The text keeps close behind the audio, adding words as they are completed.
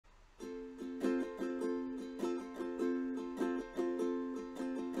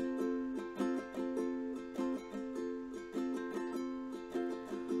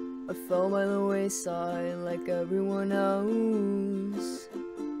I fell by the wayside like everyone else.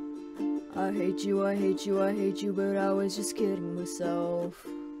 I hate you, I hate you, I hate you, but I was just kidding myself.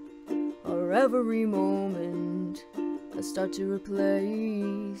 Or every moment I start to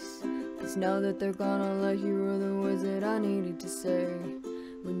replace, 'cause now that they're gone, all I hear are the words that I needed to say.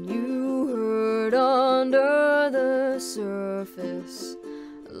 When you hurt under the surface,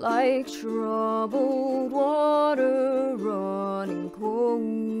 like troubled water running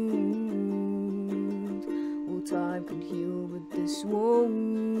cold, well, time can heal with this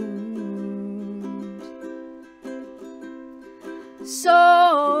wound.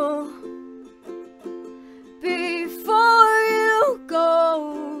 So before you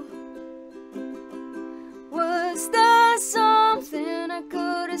go, was there something I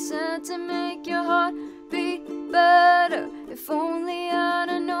could have said to make your heart beat better? If only I'd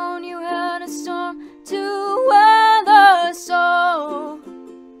have known you had a storm to weather. So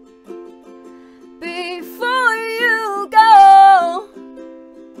before you go,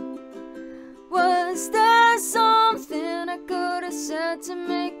 was there something I could have said to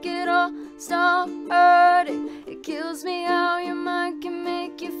make it all stop hurting? It kills me how your mind can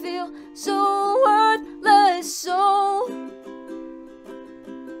make you feel so worthless. So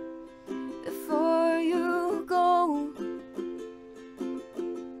before you go,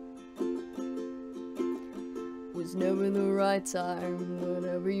 was never the right time,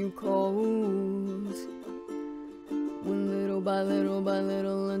 whatever you called. Went little by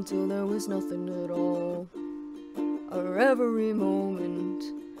little until there was nothing at all. Or every moment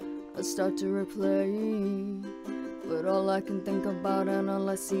I start to replay, but all I can think about and all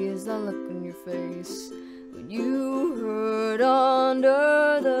I see is that look on your face. When you hurt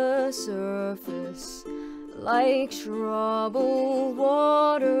under the surface, like troubled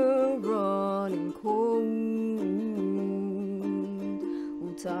water running cold,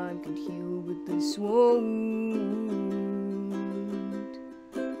 well, time can heal with this wound.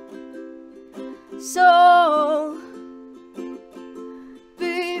 So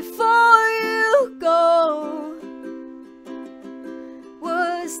before you go,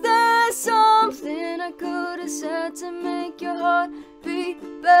 was there something I could have said to make your heart beat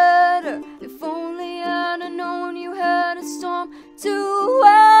better? If only I'd have known you had a storm to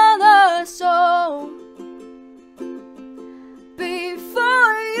weather. So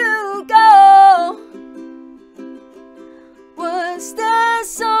before you go, was there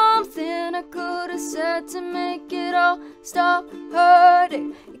something I could have said to make it all stop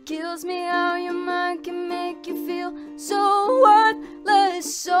hurting? It kills me how your mind can make you feel so worthless.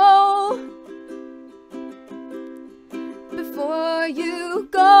 So before you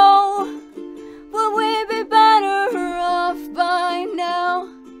go, would we be better off by now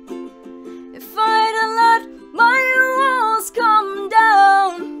if I'd have let my walls come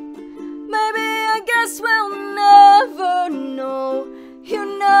down? Maybe I guess we'll never know. You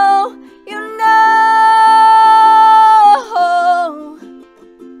know, you know.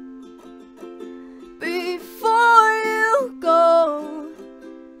 Before you go,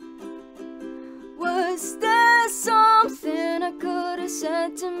 was there something I could have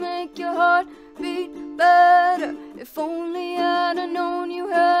said to make your heart beat better? If only I'd have known you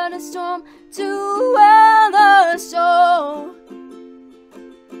had a storm to weather. So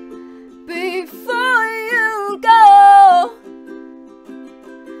before you go,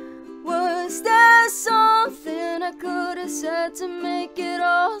 was there something I could have said to make it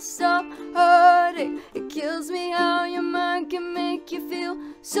all stop hurting? It kills me how your mind can make you feel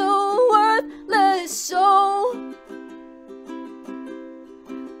so worthless. So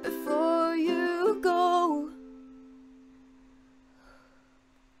before you go.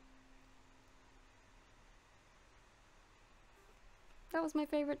 That was my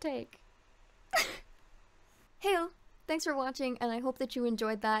favorite take. Hey, thanks for watching, and I hope that you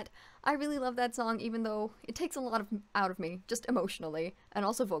enjoyed that. I really love that song, even though it takes a lot out of me, just emotionally, and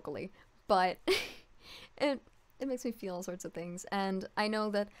also vocally, but it makes me feel all sorts of things, and I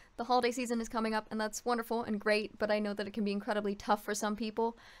know that the holiday season is coming up, and that's wonderful and great, but I know that it can be incredibly tough for some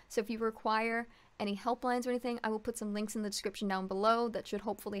people, so if you require any helplines or anything, I will put some links in the description down below that should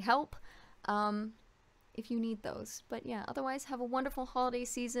hopefully help, if you need those. But yeah, otherwise, have a wonderful holiday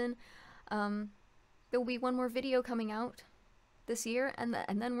season. There will be one more video coming out this year, and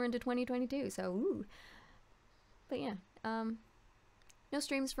then we're into 2022, so ooh. But yeah, no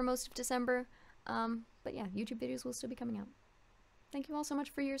streams for most of December, but yeah, YouTube videos will still be coming out. Thank you all so much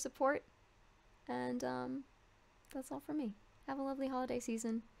for your support, and that's all from me. Have a lovely holiday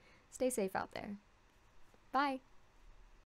season. Stay safe out there. Bye!